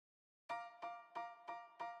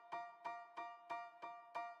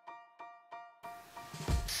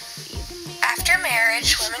After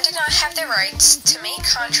marriage, women did not have the rights to make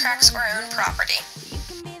contracts or own property.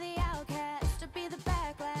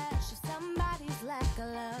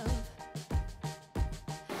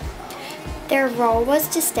 Their role was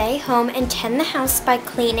to stay home and tend the house by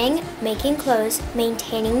cleaning, making clothes,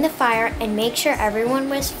 maintaining the fire, and make sure everyone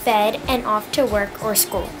was fed and off to work or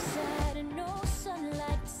school.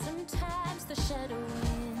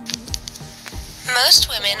 Most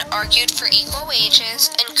women argued for equal wages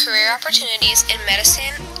and career opportunities in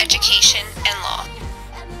medicine, education, and law.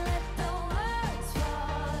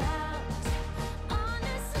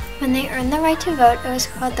 When they earned the right to vote, it was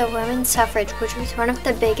called the women's suffrage, which was one of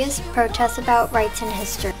the biggest protests about rights in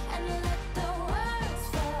history.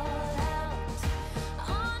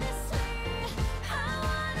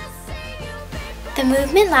 The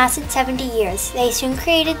movement lasted 70 years. They soon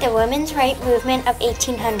created the women's right movement of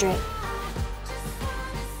 1800.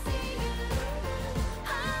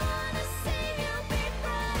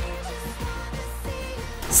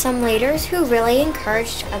 Some leaders who really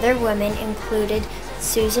encouraged other women included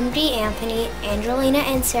Susan B. Anthony, Angelina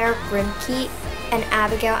and Sarah Grimke, and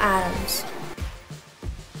Abigail Adams.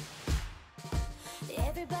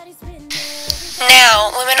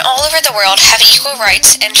 Now, women all over the world have equal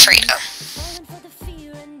rights and freedom.